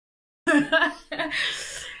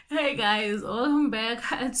Hi guys, welcome back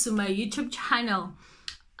to my YouTube channel.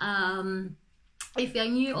 If you're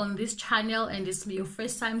new on this channel and it's your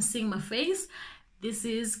first time seeing my face, this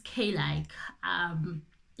is K-Like.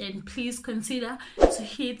 Then please consider to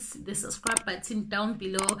hit the subscribe button down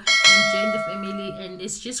below and join the family, and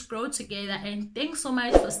let's just grow together. And thanks so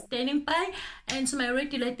much for standing by. And to my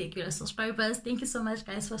regular subscribers, thank you so much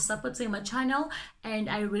guys for supporting my channel, and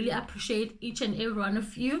I really appreciate each and every one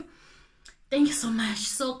of you. Thank you so much.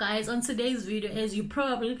 So guys, on today's video, as you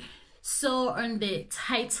probably saw on the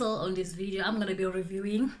title on this video, I'm gonna be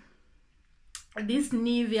reviewing this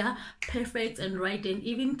Nivea Perfect and Right and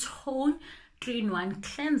Even Tone 3-in-1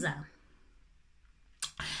 cleanser.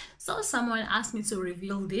 So someone asked me to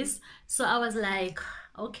reveal this, so I was like,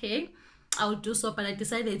 okay, I'll do so. But I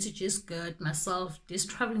decided to just get myself this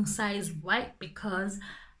traveling size white because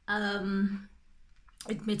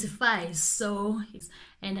it mattifies, so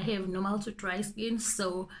and I have normal to dry skin,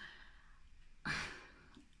 so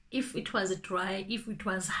if it was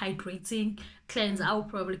hydrating cleanser, I would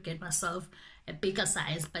probably get myself a bigger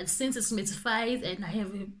size. But since it's mattified and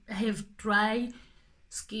I have dry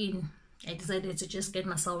skin, I decided to just get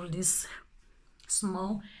myself this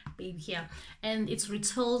small baby here, and it's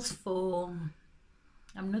retails for,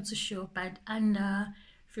 I'm not so sure, but under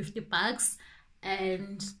 50 bucks.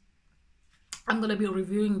 And I'm gonna be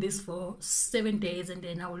reviewing this for 7 days, and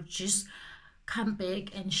then I will just come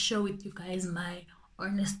back and share with you guys my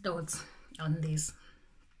honest thoughts on this.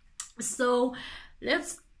 So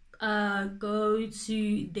let's go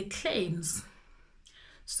to the claims.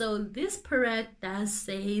 So this product does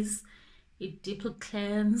says it deeply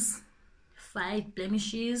cleanse, fight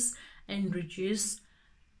blemishes, and reduce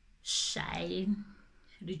shyness.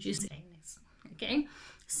 Okay,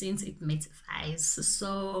 since it mattifies,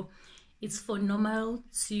 so it's for normal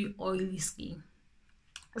to oily skin.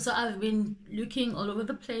 So I've been looking all over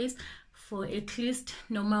the place for at least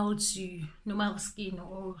normal to normal skin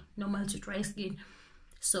or normal to dry skin,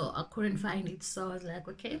 so I couldn't find it. So I was like,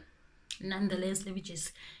 okay, nonetheless, let me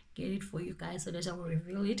just get it for you guys so that I will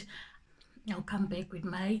review it. I'll come back with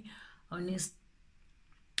my honest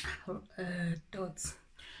thoughts.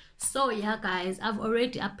 So yeah guys, I've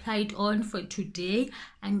already applied on for today,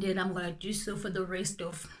 and then I'm gonna do so for the rest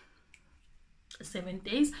of 7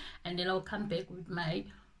 days, and then I'll come back with my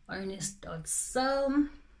honest thoughts. So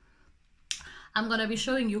I'm gonna be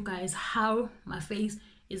showing you guys how my face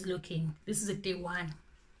is looking. This is a day 1.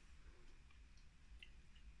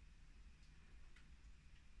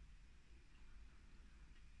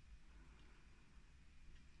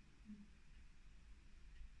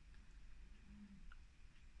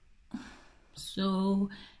 So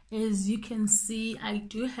as you can see, I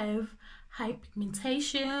do have high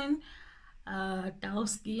pigmentation, dull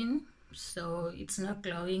skin, so it's not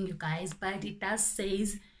glowing, you guys, but it does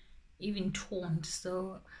says even toned,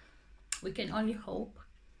 so we can only hope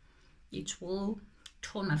it will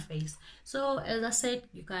tone my face. So as I said,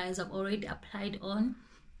 you guys, I've already applied on,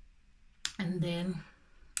 and then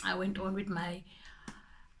I went on with my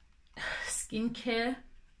skincare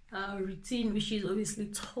routine, which is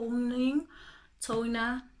obviously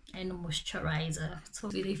toner and moisturizer. So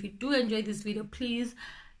if you do enjoy this video, please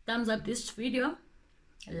thumbs up this video,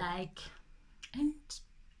 like, and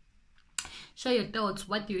share your thoughts.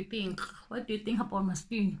 What do you think about my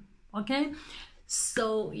skin? Okay,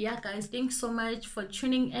 so yeah guys, thanks so much for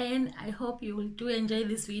tuning in. I hope you will do enjoy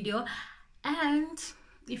this video, and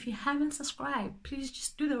if you haven't subscribed, please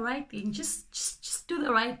just do the right thing. Just do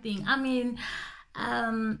the right thing. I mean,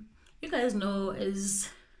 you guys know, as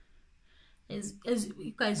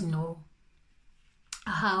you guys know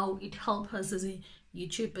how it helps us as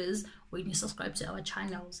YouTubers when you subscribe to our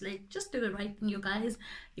channels. Like, just do the right thing, you guys.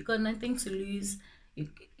 You got nothing to lose.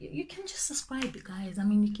 You can just subscribe, you guys. I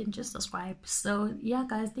mean, you can just subscribe. So yeah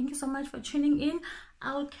guys, thank you so much for tuning in.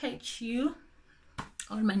 I'll catch you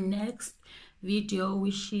on my next video,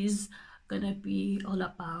 which is gonna be all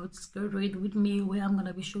about Get Ready With Me, where I'm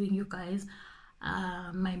gonna be showing you guys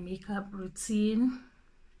my makeup routine.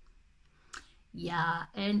 Yeah,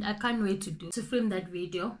 and I can't wait to film that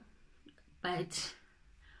video. But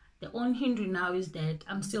the only hindrance now is that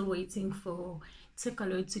I'm still waiting for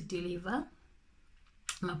Takealot to deliver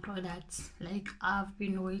my products. Like, I've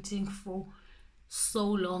been waiting for so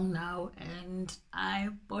long now, and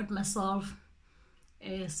I bought myself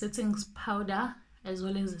a setting powder as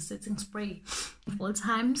well as a setting spray full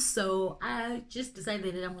time. So I just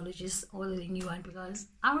decided that I'm gonna just order a new one because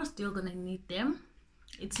I was still gonna need them.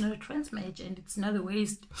 It's not a trans match and it's not a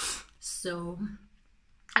waste, so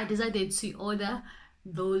I decided to order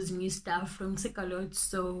those new stuff from Takealot.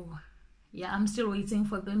 So yeah, I'm still waiting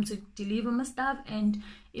for them to deliver my stuff, and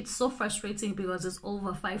it's so frustrating because it's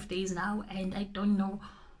over 5 days now and I don't know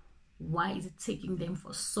why is it taking them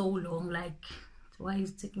for so long. Like, why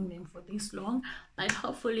is it taking them for this long? But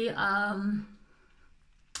hopefully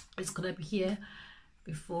it's gonna be here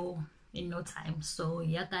before in no time. So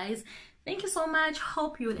yeah guys, thank you so much.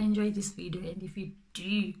 Hope you will enjoy this video, and if you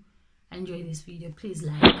do enjoy this video, please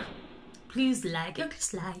like,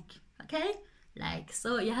 okay, like.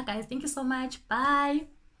 So yeah guys, thank you so much. Bye.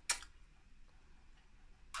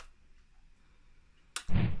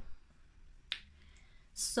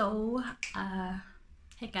 So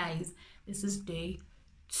hey guys, this is day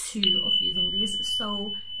 2 of using this.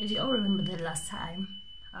 So as you all remember, the last time,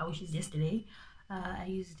 which is yesterday, I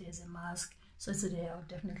used it as a mask. So today I'll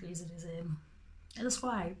definitely use it as a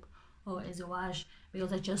scrub or as a wash,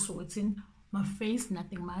 because I just wetting my face,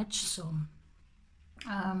 nothing much. So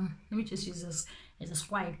let me just use this as a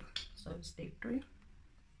scrub. So it's day 3.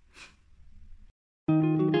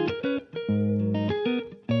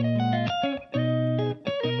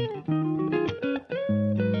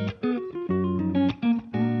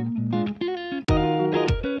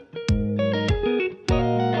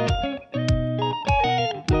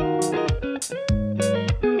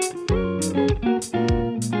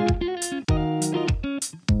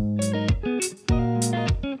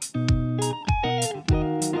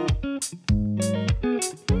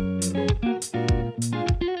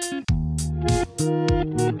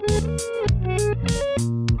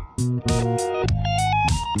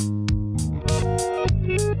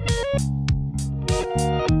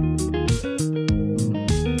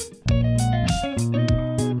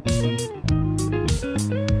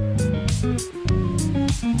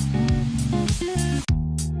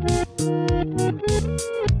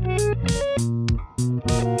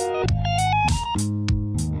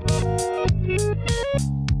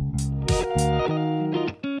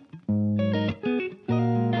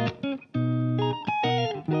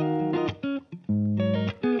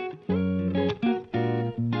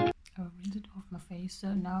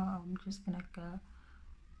 So now I'm just gonna go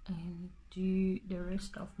and do the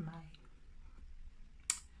rest of my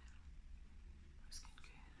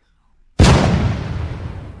skincare.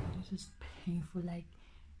 This is painful, like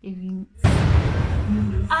even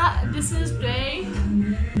this is day.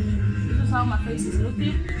 This is how my face is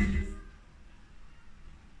looking.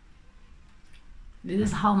 This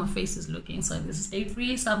is how my face is looking. So this is day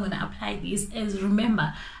 3. So I'm gonna apply this. As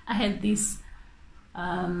remember, I had this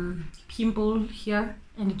pimple here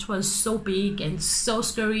and it was so big and so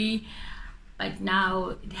scary, but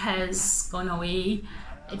now it has gone away.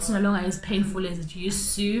 It's no longer as painful as it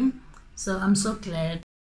used to, so I'm so glad.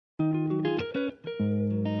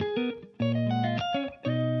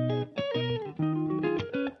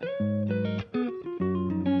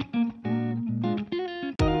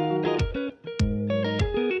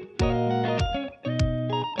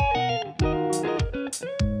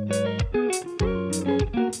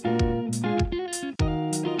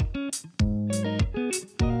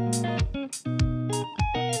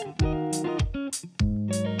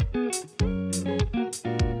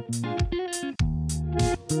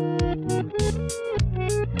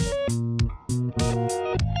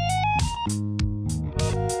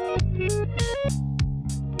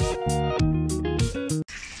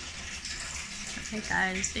 Okay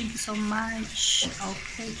guys, thank you so much. I'll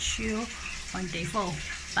catch you on day 4.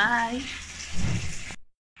 Bye.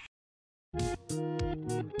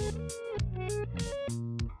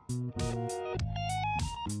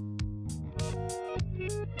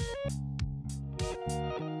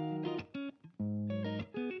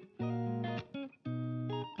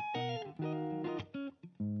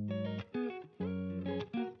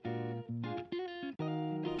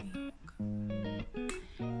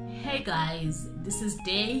 Hey guys, this is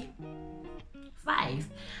day 5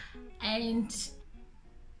 and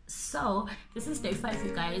so this is day 5,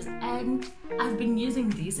 you guys, and I've been using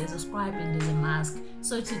this as a scrub and as a mask.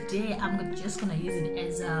 So today I'm just gonna use it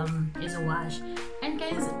as a wash. And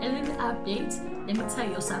guys, a little update, let me tell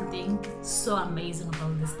you something so amazing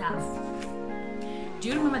about this stuff. Do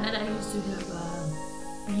you remember that I used to have a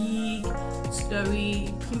big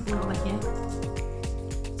scary pimple over here?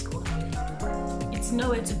 It's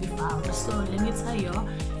nowhere to be found. So let me tell you,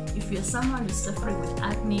 if you're someone who's suffering with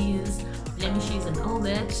acne, blemishes and all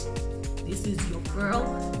that, this is your girl.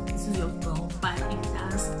 This is your girl. But it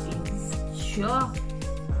does things. Sure,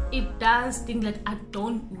 it does things that I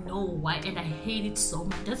don't know why, and I hate it so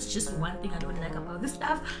much. That's just one thing I don't like about this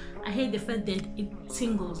stuff. I hate the fact that it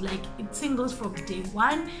tingles. Like, it tingles from day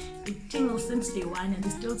one. It tingles since day one, and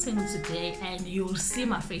it still tingles today. And you'll see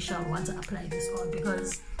my facial once I apply this on,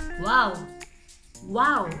 because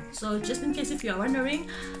wow. So just in case if you're wondering,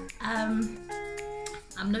 I'm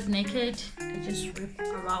not naked. I just wrap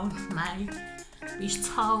around my beach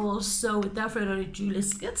towel. So without further ado,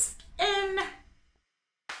 let's get in.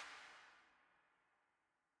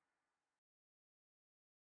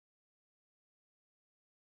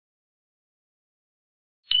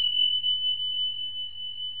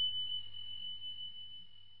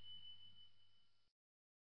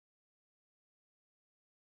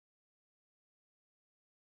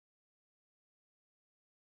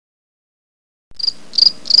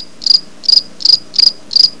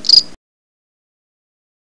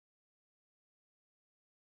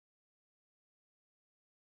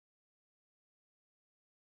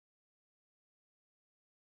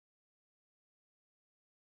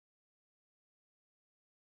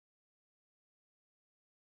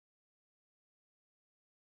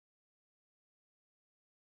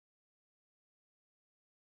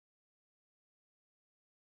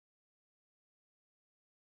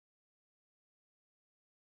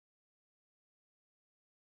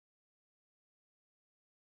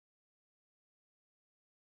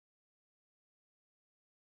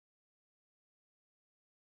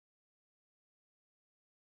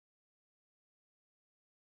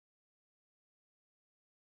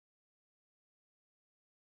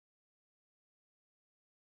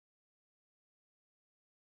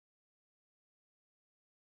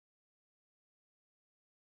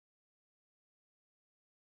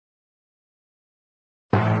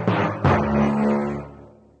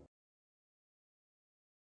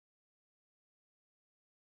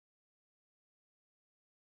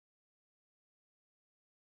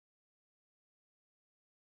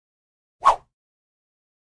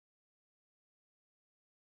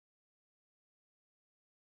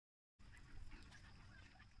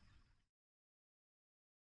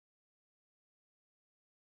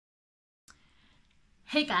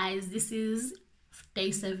 Hey guys, this is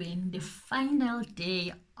day 7, the final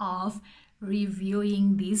day of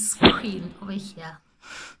reviewing this screen over here.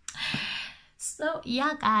 So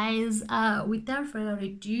yeah guys, without further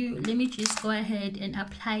ado, let me just go ahead and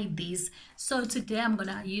apply this. So today I'm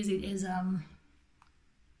gonna use it as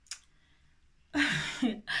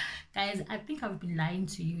guys, I think I've been lying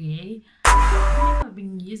to you, eh? I think I've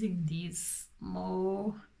been using this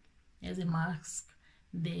more as a mask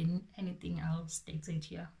than anything else that's it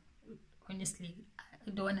here. Honestly, I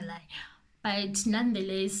don't want to lie, but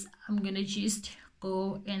nonetheless, I'm gonna just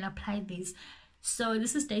go and apply this. So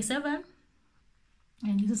this is day 7,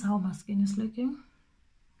 and this is how my skin is looking.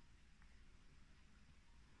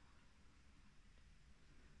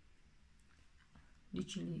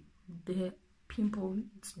 Literally, the pimple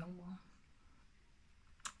is normal.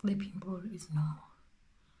 The pimple is normal.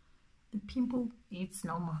 The pimple is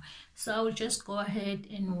normal. So I'll just go ahead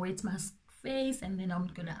and wet my face, and then I'm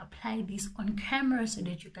gonna apply this on camera so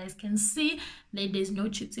that you guys can see that there's no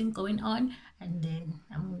cheating going on. And then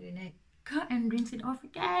I'm gonna go and rinse it off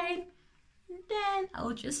again, and then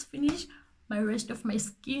I'll just finish my rest of my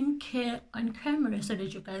skincare on camera so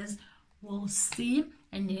that you guys will see,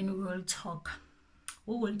 and then we will talk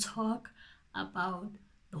about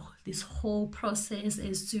this whole process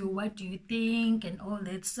as to what do you think and all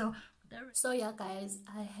that. So yeah guys,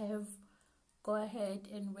 I have go ahead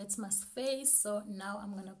and wet my face. So now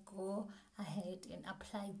I'm gonna go ahead and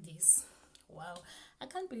apply this. Wow, I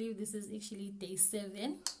can't believe this is actually day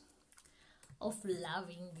 7 of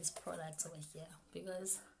loving this product over here,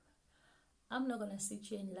 because I'm not gonna sit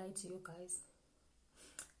here and lie to you guys,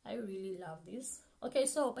 I really love this. Okay,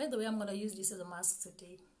 so by the way, I'm gonna use this as a mask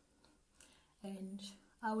today, and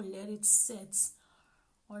I will let it set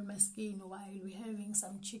on my skin while we're having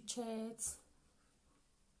some chit chats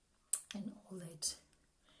and all that.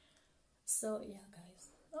 So yeah guys,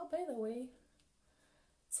 oh by the way,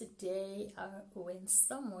 today I went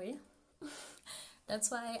somewhere. That's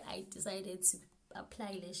why I decided to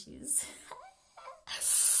apply lashes.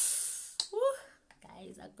 Woo.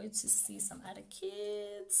 Guys, I'm going to see some other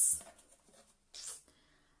kids.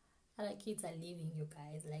 Other kids are leaving, you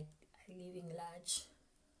guys, like are leaving large.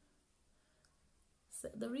 So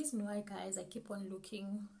the reason why guys I keep on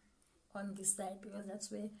looking on this side, because that's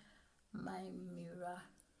where my mirror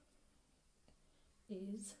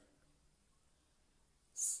is.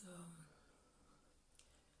 So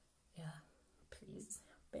yeah, please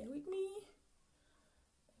bear with me,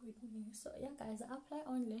 So yeah guys, I apply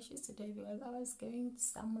on lashes today because I was going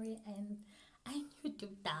somewhere and I knew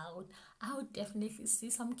deep down I would definitely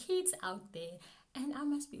see some kids out there and I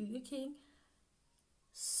must be looking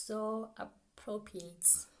so appropriate.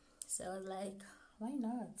 So I was like, why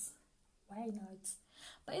not? Why not?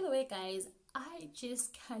 By the way guys, I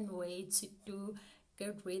just can't wait to do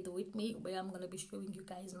Get Ready With Me, where I'm gonna be showing you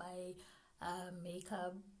guys my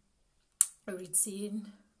makeup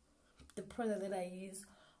routine, the product that I use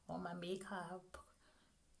on my makeup,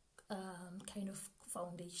 kind of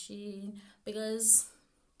foundation, because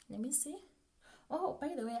let me see. Oh, by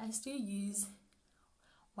the way, I still use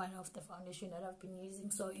one of the foundation that I've been using.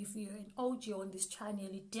 So if you're an OG on this channel,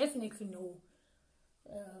 you definitely know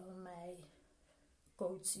my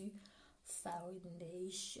go-to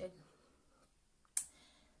foundation.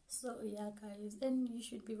 So yeah guys, and you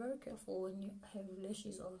should be very careful when you have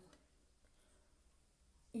lashes on.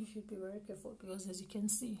 You should be very careful because as you can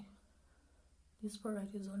see, this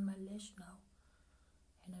product is on my lash now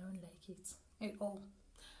and I don't like it at all.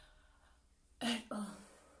 At all.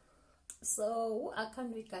 So I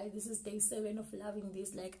can't wait guys, this is day 7 of loving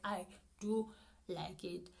this. Like, I do like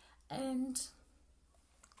it. And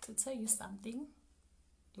to tell you something,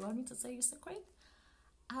 do you want me to tell you a secret?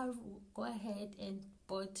 I'll go ahead and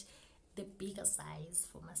bought the bigger size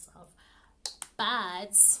for myself,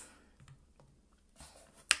 but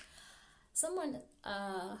someone,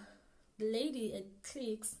 the lady at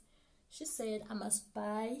Clicks, she said I must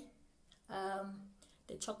buy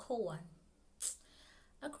the chocolate one.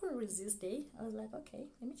 I couldn't resist it. I was like, okay,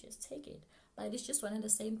 let me just take it. But it's just one and the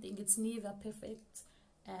same thing. It's Nivea Perfect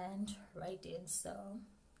and Radiant. So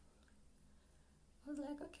I was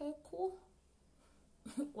like, okay, cool.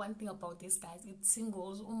 One thing about this guys, it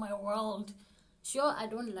tingles. Oh my world. Sure, I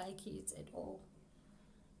don't like it at all.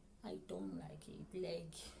 I don't like it.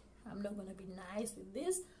 Like, I'm not gonna be nice with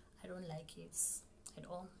this. I don't like it at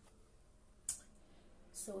all.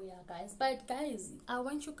 So yeah guys, but guys, I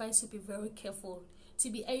want you guys to be very careful, to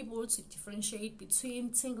be able to differentiate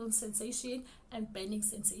between tingling sensation and burning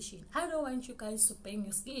sensation. I don't want you guys to burn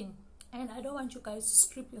your skin, and I don't want you guys to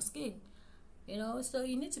strip your skin, you know. So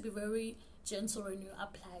you need to be very gentle when you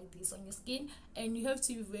apply this on your skin, and you have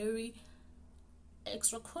to be very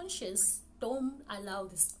extra conscious. Don't allow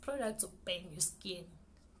this product to burn your skin.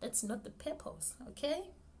 That's not the purpose, okay?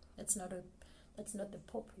 That's not the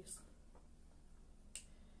purpose.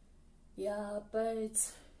 Yeah, but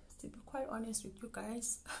to be quite honest with you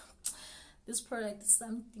guys, this product is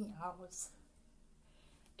something else.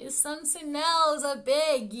 It's something else. I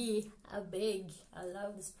beg. I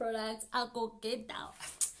love this product. I'll go get down.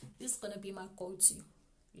 This is gonna be my go-to.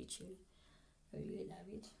 Literally, I really love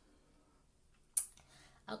it.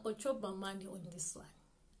 I could chop my money on this one.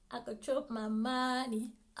 I could chop my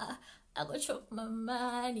money. I could chop my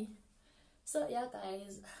money. So yeah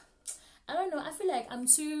guys, I don't know, I feel like I'm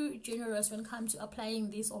too generous when it comes to applying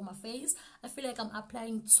this on my face. I feel like I'm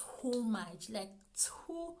applying too much, like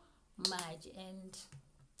too much, and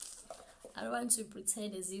I don't want to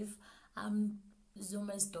pretend as if I'm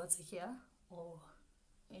Zuma's daughter here or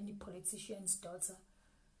any politician's daughter.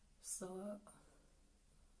 So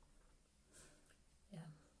yeah,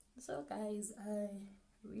 so guys, I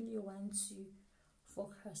really want to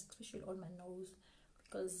focus especially on my nose,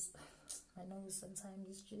 because my nose sometimes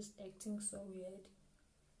is just acting so weird.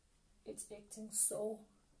 It's acting so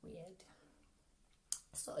weird.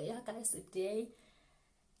 So yeah guys, today,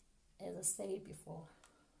 as I said before,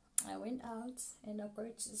 I went out and I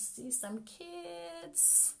got to see some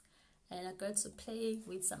kids and I got to play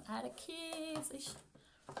with some other kids.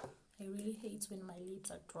 I really hate when my lips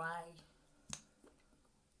are dry.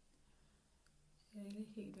 I really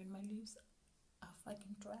hate when my lips are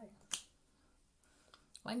fucking dry.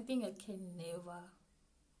 One thing I can never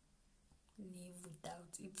live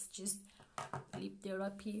without, it's just lip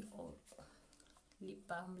therapy or lip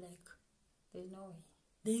balm. Like,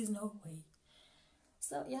 there's no way.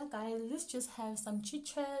 So yeah guys, let's just have some chit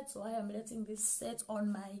chat while I'm letting this set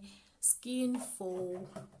on my skin for,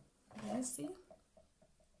 let me see,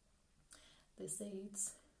 they say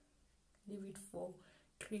it's leave it for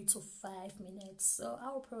 3 to 5 minutes, so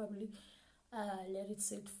I'll probably let it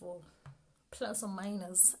sit for plus or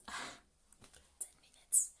minus 10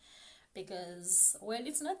 minutes, because, well,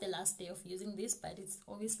 it's not the last day of using this, but it's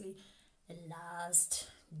obviously the last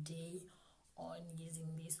day on using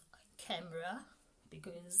this on camera,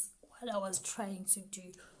 because what I was trying to do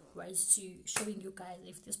was to showing you guys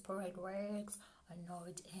if this product works or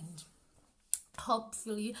not, and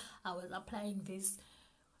hopefully I was applying this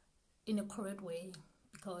in a correct way,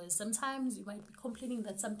 because sometimes you might be complaining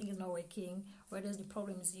that something is not working, whereas the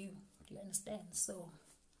problem is you. Do you understand? So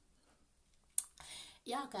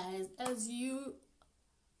yeah, guys, as you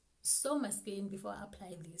saw my skin before I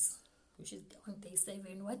applied this, which is on day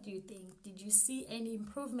 7, what do you think? Did you see any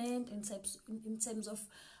improvement in terms of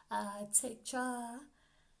texture,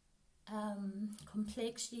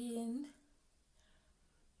 complexion,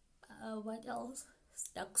 what else?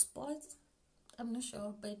 Dark spots? I'm not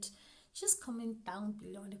sure, but just comment down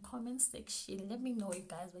below in the comment section. Let me know, you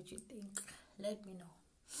guys, what you think. Let me know.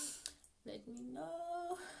 Let me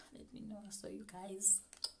know. Let me know. So you guys,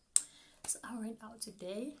 so I went out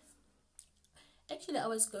today. Actually, I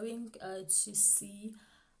was going to see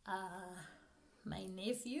my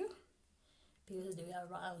nephew because they were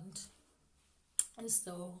around, and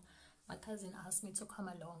so my cousin asked me to come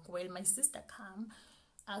along. Well, my sister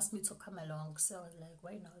asked me to come along, so I was like,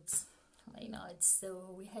 why not? Why not?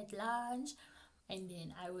 So we had lunch, and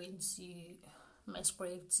then I went to my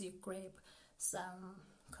scrape to grab some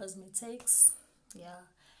cosmetics, yeah,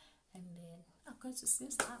 and then I got to see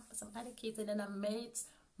some other kids, and then I met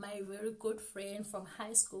my very good friend from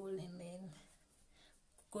high school, and then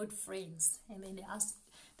good friends, and then they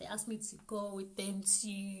asked me to go with them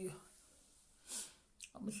to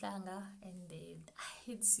Umhlanga, and then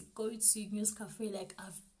I had to go to News Cafe. Like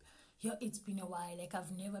it's been a while. Like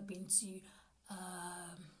I've never been to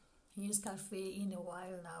News Cafe in a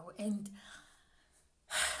while now, and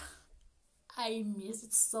I miss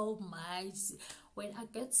it so much. When I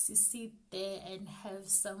get to sit there and have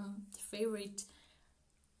some favorite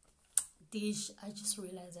dish, I just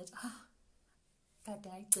realized that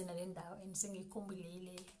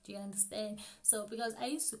do you understand? So because I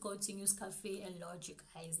used to go to News Cafe a lot, you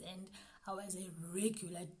guys, and I was a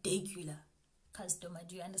regular customer,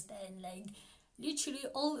 do you understand? Like literally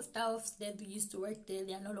all the staffs that we used to work there,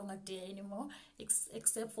 they are no longer there anymore,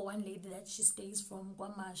 except for one lady that she stays from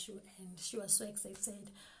Guamashu, and she was so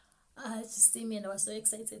excited to see me, and I was so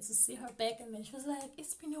excited to see her back. And then she was like,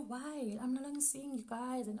 it's been a while, I'm no longer seeing you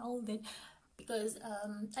guys and all that, because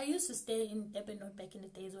I used to stay in Durban back in the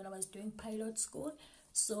days when I was doing pilot school,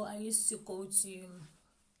 so I used to go to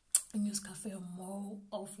News Cafe more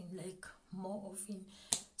often.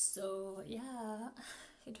 So yeah,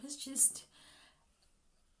 it was just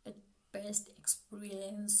a best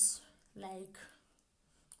experience. Like,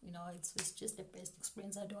 you know, it was just the best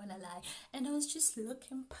experience, I don't wanna lie. And I was just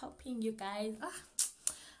looking popping, you guys.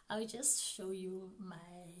 I'll just show you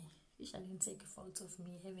I didn't take a photo of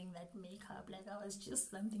me having that makeup. Like I was just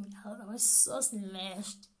something else. I was so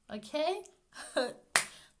smashed. Okay.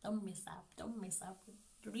 Don't mess up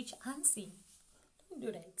with rich auntie. Don't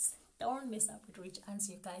do that. Don't mess up with rich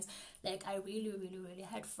auntie, you guys. Like I really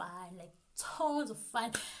had fun. Like tons of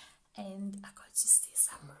fun. And I got to see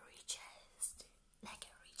some riches. Like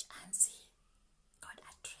a rich auntie could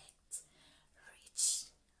attract rich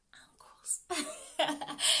uncles.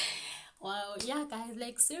 Wow, yeah, guys,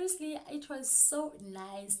 like seriously, it was so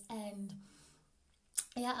nice. And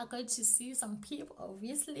yeah, I got to see some people,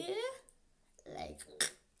 obviously, like,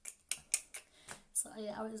 so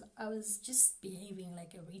yeah, I was just behaving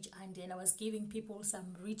like a rich auntie, and I was giving people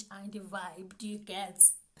some rich auntie vibe. Do you get?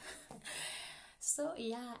 So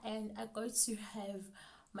yeah, and I got to have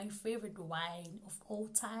my favorite wine of all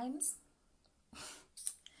times.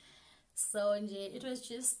 So yeah, it was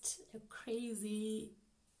just a crazy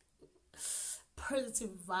positive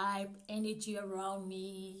vibe, energy around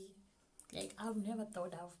me. Like I've never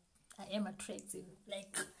thought I am attractive.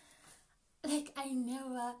 Like I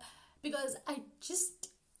never, because I just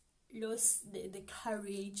lost the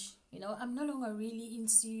courage. You know, I'm no longer really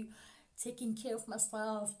into taking care of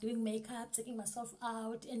myself, doing makeup, taking myself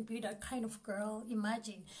out, and be that kind of girl.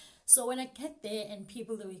 Imagine. So when I get there and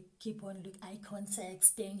people, they will keep on eye contact,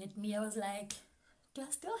 staring at me, I was like, do I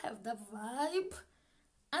still have that vibe?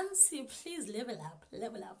 Auntie, please level up.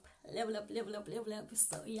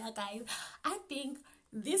 So yeah, guys, I think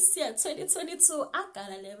this year 2022 I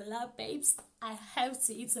gotta level up, babes. I have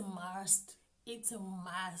to. It's a must,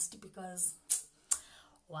 because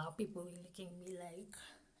wow, people were looking at me like,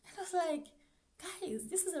 and I was like, guys,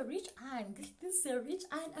 this is a rich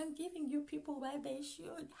aunt. I'm giving you people where they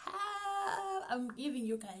should have. I'm giving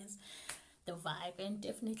you guys the vibe, and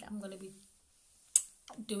definitely I'm gonna be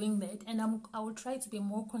doing that, and I will try to be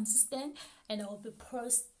more consistent, and I will be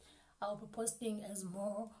posting as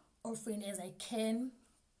more often as I can,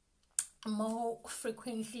 more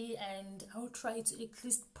frequently, and I'll try to at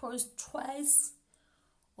least post twice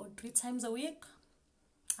or 3 times a week.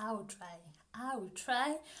 I will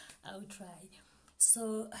try.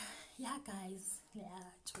 So yeah, guys,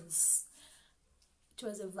 yeah, it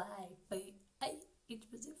was a vibe, but it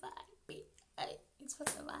was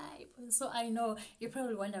a vibe. So I know you're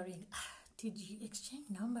probably wondering, did you exchange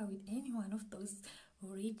number with any one of those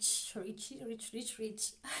rich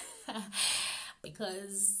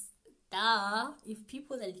because if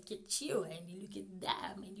people that look at you and you look at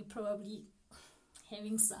them and you're probably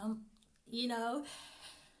having some, you know,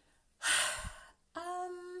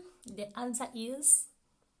 the answer is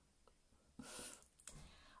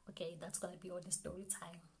okay. That's gonna be all the story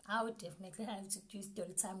time. I would definitely have to do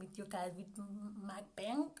story time with you guys with my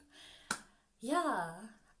bank. Yeah,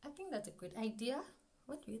 I think that's a good idea.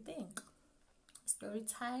 What do you think? Story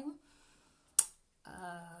time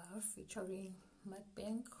featuring my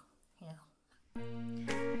bank. Yeah.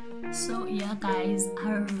 So yeah guys,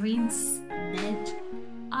 I rinse that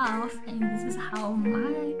off and this is how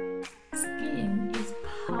my skin is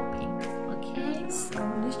popping. Okay, so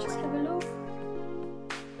let's just have a look.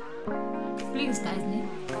 Please guys,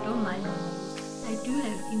 don't mind me. I do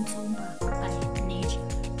have Inzumba by nature,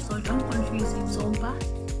 so don't confuse Inzumba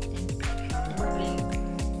and black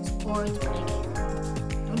sport black.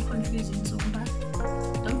 Don't confuse Inzumba.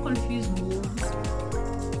 Don't confuse moves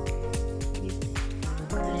with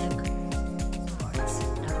black sports,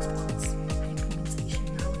 dark spots, hyperpigmentation,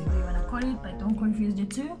 however you wanna call it, but don't confuse the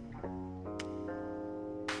two.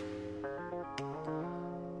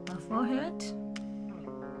 My forehead.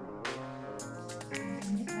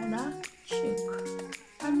 Cheek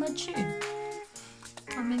and my chin.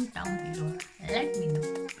 Comment down below, let me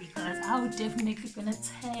know, because I would definitely gonna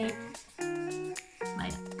tag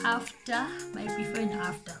my before and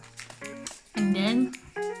after, and then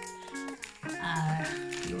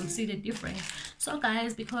you will see the difference. So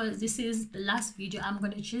guys, because this is the last video, I'm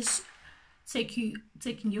gonna just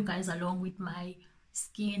taking you guys along with my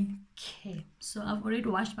skin care. So I've already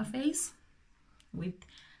washed my face with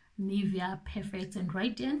Nivea Perfect and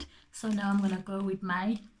Radiant. So now I'm gonna go with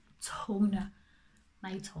my toner.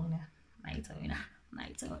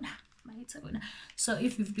 So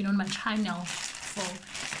if you've been on my channel for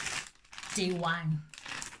day one,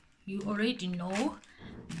 you already know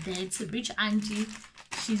that Rich Auntie,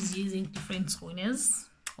 she's using different toners.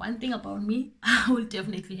 One thing about me, I will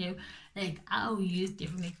definitely have, like, I'll use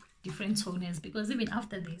different toners, because even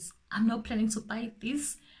after this, I'm not planning to buy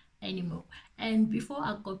this anymore. And before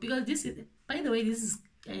I go, because this is, by the way, this is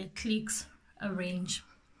Clicks range,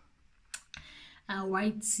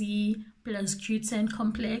 white tea plus Q10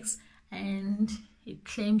 complex, and it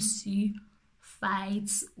claims to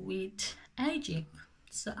fight with aging.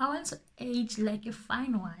 So I want to age like a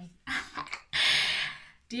fine wine.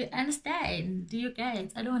 Do you understand? Do you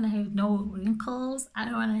guys? I don't want to have no wrinkles. I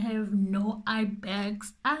don't want to have no eye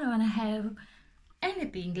bags. I don't want to have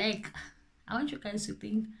anything. Like, I want you guys to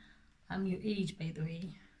think I'm your age, by the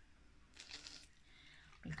way,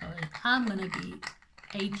 because I'm gonna be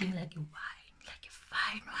aging like a wine, like a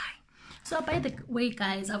fine wine. So by the way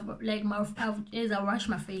guys, as I wash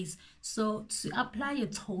my face, so to apply a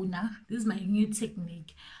toner, this is my new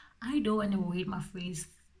technique. I don't want to wet my face.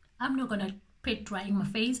 I'm not gonna pet drying my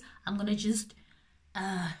face. I'm gonna just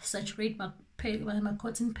saturate my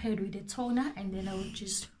cotton pad with a toner, and then I will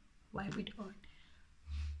just wipe it on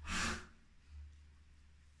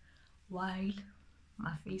while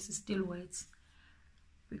my face is still wet,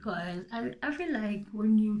 because I feel like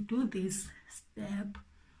when you do this step,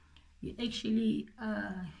 you actually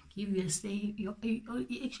give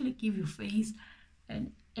your face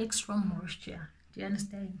an extra moisture. Do you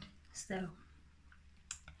understand? So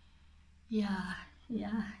yeah.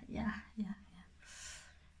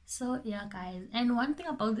 So yeah guys, and one thing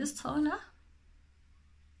about this toner,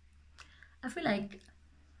 I feel like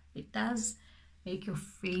it does make your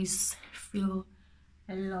face feel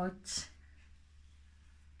a lot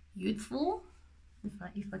youthful, if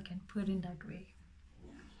I can put it that way.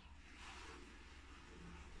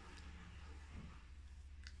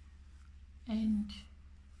 And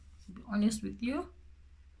to be honest with you,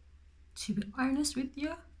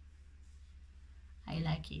 I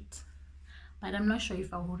like it, but I'm not sure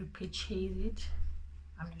if I want to purchase it.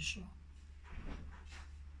 I'm not sure.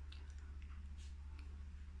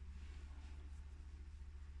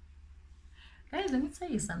 Guys, let me tell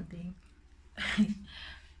you something.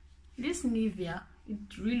 This Nivea,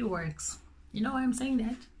 it really works. You know why I'm saying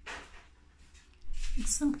that?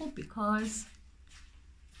 It's simple because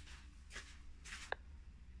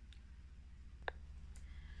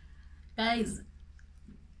guys,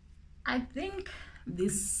 I think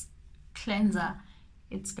this cleanser,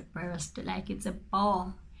 it's the best. Like, it's a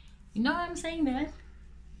balm. You know why I'm saying that?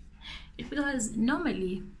 It's because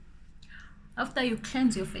normally after you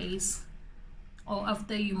cleanse your face or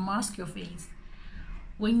after you mask your face,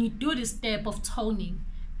 when you do this step of toning,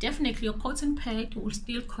 definitely your cotton pad will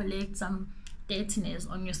still collect some dirtiness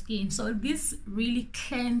on your skin. So this really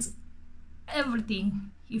cleans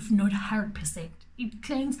everything, if not 100%. It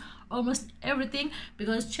cleans almost everything,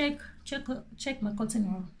 because check my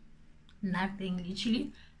cotton roll, nothing,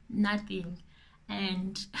 literally nothing.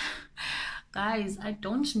 And guys, I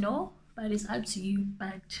don't know, but it's up to you.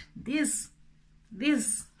 But this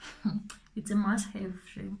it's a must-have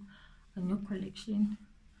on your collection,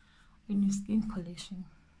 on your skin collection.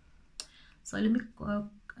 So let me go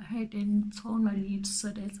ahead and tone my lips so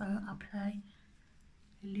that I'll apply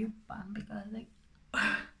a lip balm, because like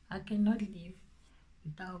I cannot live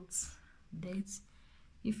without that.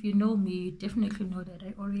 If you know me, you definitely know that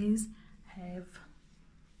I always have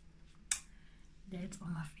that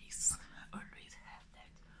on my face. I always have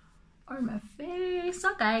that on my face.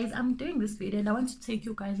 So guys, I'm doing this video and I want to take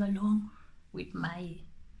you guys along with my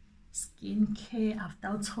skincare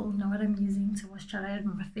after tone. Now what I'm using to moisturize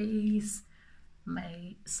my face,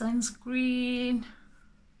 my sunscreen,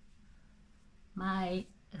 my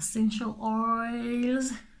essential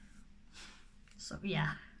oils. So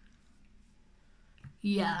yeah,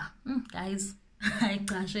 guys, I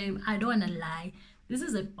don't want to lie, this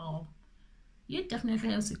is a bomb. You definitely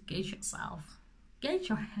have to get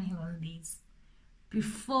your hand on this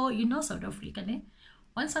before, you know, South Africa, eh?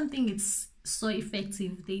 Once something is so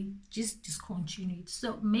effective, they just discontinue it.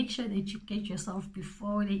 So make sure that you get yourself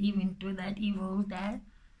before they even do that evil,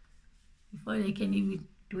 before they can even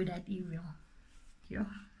do that evil. Yeah.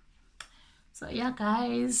 So yeah,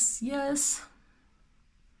 guys, yes.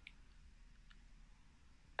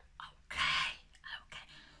 Okay.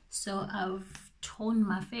 So I've toned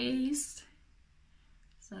my face.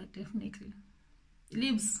 So definitely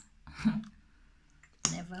lips.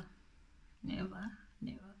 never.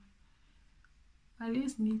 My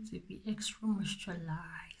lips need to be extra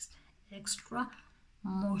moisturized.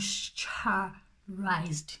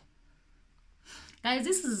 Guys,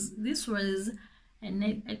 this was a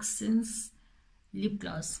Net Essence lip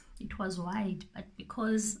gloss. It was white, but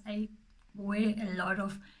because I wear a lot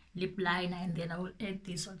of lip liner and then I will add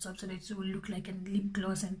this on top so that it will look like a lip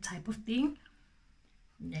gloss and type of thing,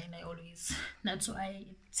 then that's why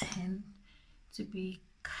it tend to be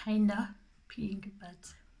kinda pink.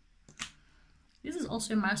 But this is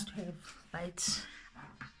also a must-have, but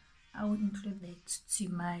I will include that to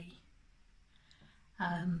my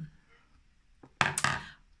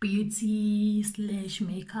beauty /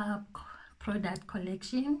 makeup product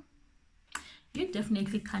collection. You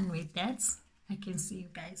definitely can read that. I can see you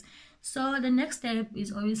guys. So the next step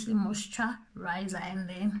is obviously moisturizer and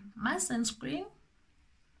then my sunscreen.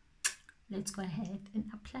 Let's go ahead and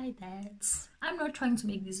apply that. I'm not trying to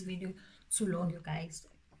make this video too long, you guys,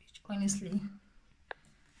 honestly.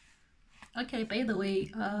 Okay, by the way,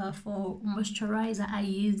 for moisturizer I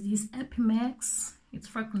use this Epimax. It's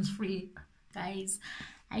fragrance free, guys.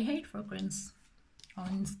 I hate fragrance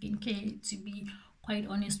on skincare, to be quite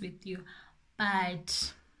honest with you,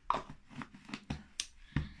 but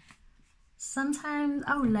sometimes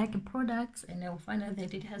I would like a product and I'll find out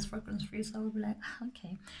that it has fragrance free, so I'll be like,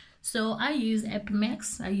 okay. So I use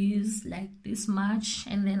Epimax. I use like this much,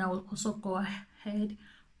 and then I will also go ahead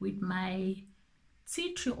with my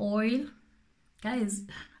tea tree oil. Guys,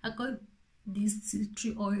 I got this tea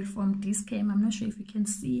tree oil from Discam. I'm not sure if you can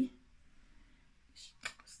see.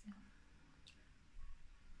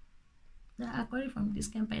 I got it from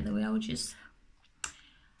Discam, by the way. I'll just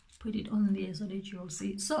put it on there so that you'll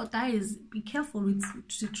see. So guys, be careful with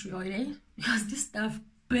tea tree oil, eh? Because this stuff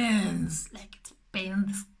burns, like it burns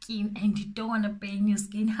the skin, and you don't want to burn your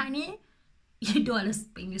skin, honey. You don't want to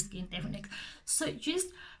burn your skin, definitely. So just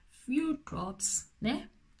few drops, né?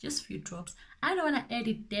 Just few drops. I don't want to add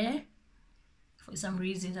it there. For some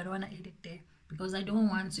reasons, I don't want to add it there because I don't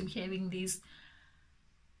want to be having this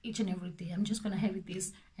each and every day. I'm just gonna have it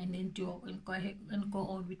this and then go ahead and go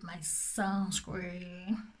on with my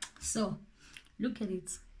sunscreen. So look at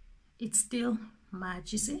it, it's still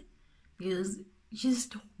much, you see, because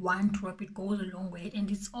just one drop, it goes a long way, and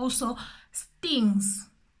it's also stings.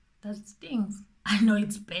 That stings. I know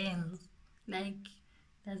it's burns, like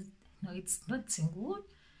that's, no, it's not single,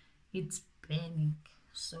 it's burning.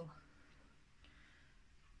 So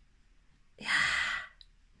yeah,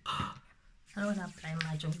 I don't want to apply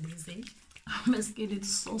much of this, eh? My skin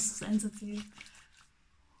is so sensitive.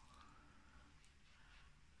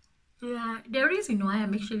 Yeah, the reason why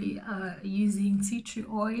I'm actually using tea tree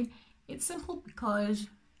oil, it's simple because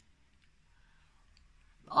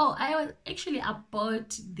I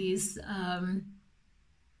bought this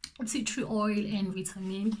tea tree oil and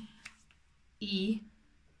vitamin E.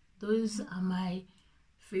 Those are my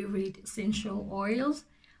favorite essential oils.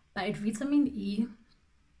 But vitamin E,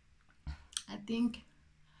 I think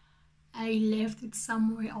I left it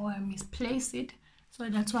somewhere or I misplaced it, so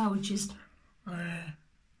that's why I would just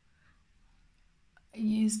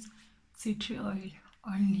use tea tree oil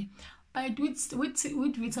only. But with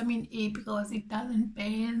vitamin A, because it doesn't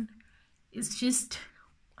burn, it's just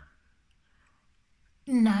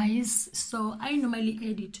nice, so I normally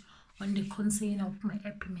add it on the container of my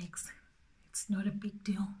Epimix. It's not a big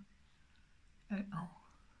deal at all.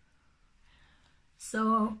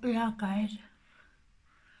 So yeah, guys,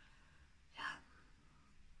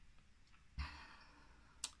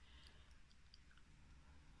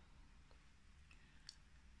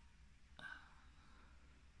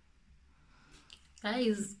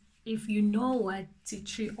 guys, if you know what tea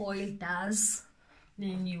tree oil does,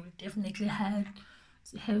 then you will definitely have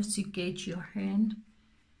to get your hand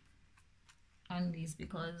on this,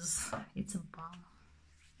 because it's a bomb.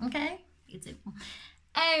 Okay, it's a bomb.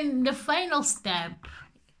 And the final step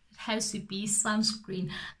has to be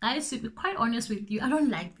sunscreen. Guys, to be quite honest with you, I don't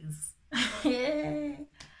like this.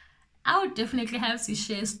 I would definitely have to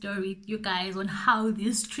share a story with you guys on how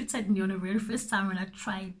this treated me on the very first time when I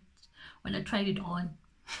tried it on.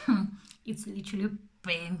 It's literally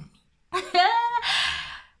burned me.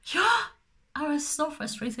 Yeah, I was so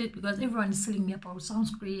frustrated because everyone is telling me about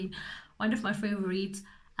sunscreen. One of my favorites,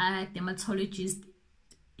 dermatologist,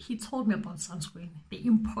 he told me about sunscreen, the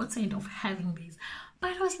importance of having this.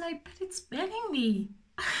 But I was like, but it's burning me.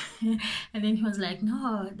 And then he was like,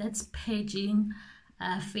 no, that's paging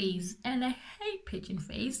phase. And I hate paging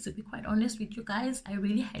phase, to be quite honest with you guys. I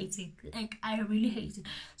really hate it. Like, I really hate it.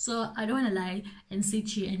 So I don't want to lie and sit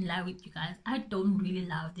here and lie with you guys. I don't really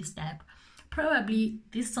love this type. Probably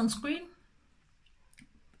this sunscreen,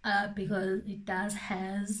 because it does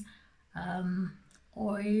has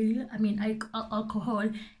oil, I mean alcohol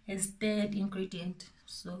as third ingredient.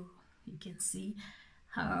 So you can see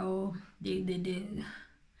how you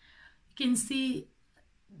can see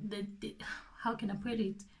the how can I put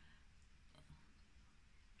it,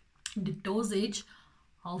 the dosage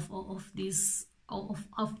of this of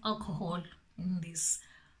alcohol in these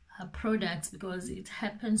products, because it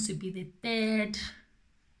happens to be the third,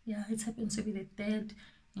 yeah, it happens to be the third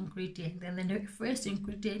ingredient. And then the first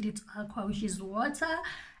ingredient is aqua, which is water,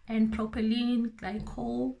 and propylene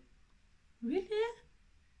glycol. Really,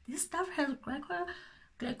 this stuff has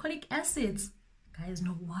glycolic acids, guys.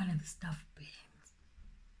 No wonder this stuff burns.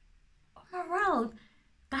 Oh my world,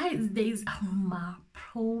 guys, there is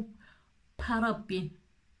paraben.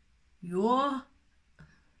 Yo,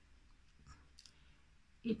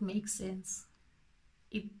 it makes sense.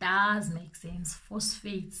 It does make sense.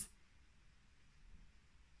 Phosphates,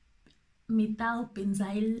 methyl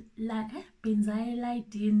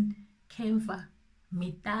benzylidine, camphor,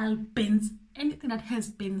 methyl anything that has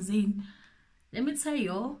benzene. Let me tell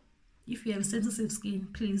you, if you have sensitive skin,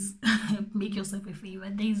 please make yourself a favor.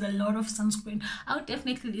 There is a lot of sunscreen. I'll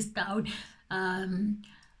definitely list out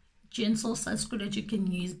gentle sunscreen that you can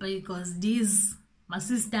use, because these, my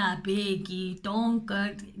sister, biggie, don't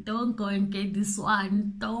go and get this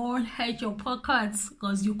one. Don't hurt your pockets,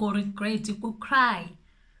 because you go regret, you go cry.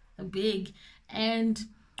 Big. And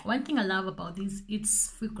one thing I love about this,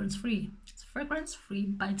 it's fragrance free. It's fragrance free,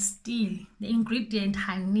 but still the ingredient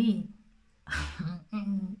honey.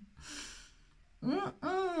 And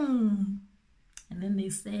then they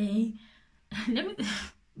say,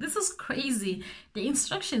 this is crazy. The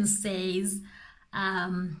instruction says,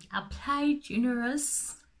 apply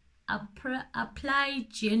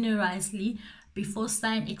generously before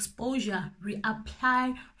sun exposure,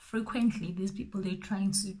 reapply frequently. These people, they're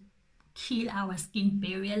trying to kill our skin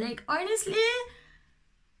barrier. Like, honestly,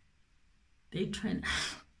 they trying.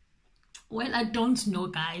 Well, I don't know,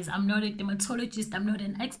 guys. I'm not a dermatologist. I'm not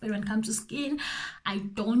an expert when it comes to skin. I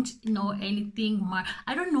don't know anything much.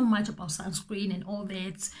 I don't know much about sunscreen and all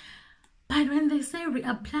that. But when they say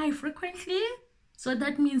reapply frequently, so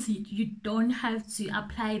that means you don't have to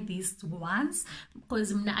apply this once,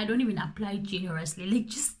 because I don't even apply generously. Like,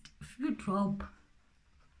 just a few drops.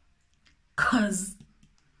 Because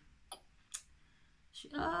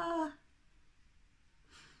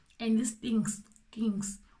and these things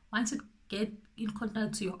once it get in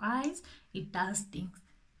contact to your eyes, it does things.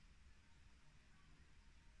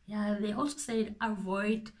 Yeah, they also said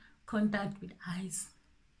avoid contact with eyes,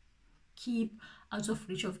 keep out of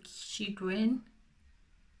reach of children,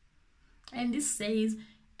 and this says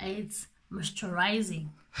it's moisturizing.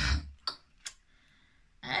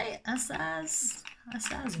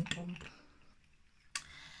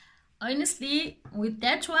 Honestly, with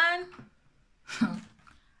that one,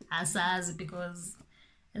 because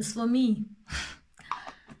it's for me. I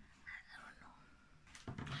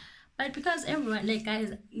don't know. But because everyone, like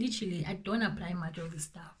guys, literally I don't apply much of this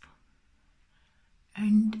stuff,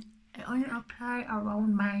 and I only apply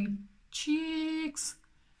around my cheeks,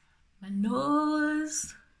 my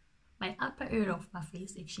nose, my upper area of my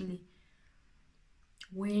face actually,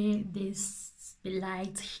 where this the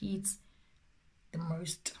light hits the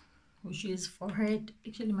most, which is forehead,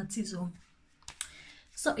 actually my T-zone.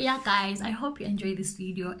 So yeah guys, I hope you enjoyed this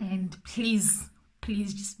video, and please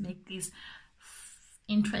just make this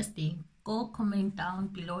interesting. Go comment down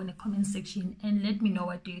below in the comment section and let me know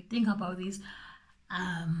what do you think about these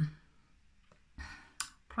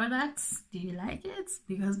products. Do you like it?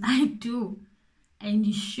 Because I do, and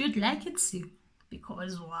you should like it too,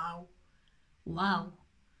 because wow.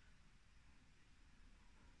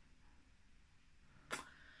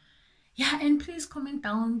 Yeah, and please comment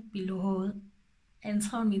down below and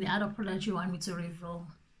tell me the other product you want me to review.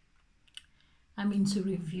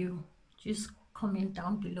 Just comment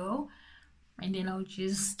down below and then I'll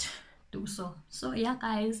just do so. So yeah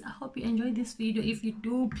guys, I hope you enjoyed this video. If you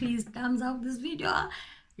do, please thumbs up this video,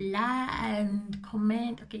 like and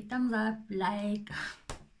comment. Okay, thumbs up, like.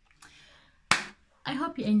 I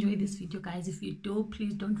hope you enjoyed this video guys. If you do,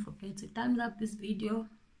 please don't forget to thumbs up this video,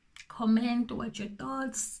 comment what your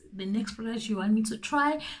thoughts, the next product you want me to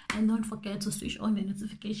try, and don't forget to switch on the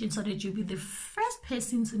notification so that you'll be the first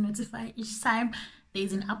person to notify each time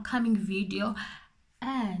there's an upcoming video.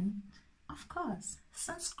 And of course,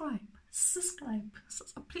 subscribe.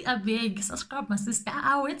 Please, I beg, subscribe my sister.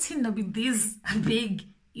 I'm waiting to be this. I beg,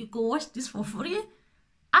 you go watch this for free.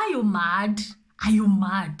 Are you mad? You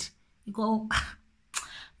go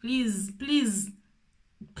please.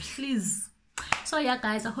 So yeah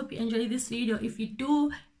guys, I hope you enjoyed this video. If you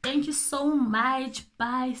do, thank you so much.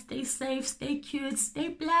 Bye. Stay safe, stay cute, stay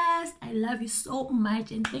blessed. I love you so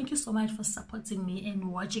much, and thank you so much for supporting me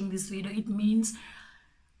and watching this video. It means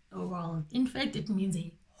the world. In fact, it means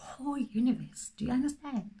a whole universe. Do you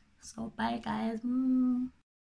understand? So bye guys.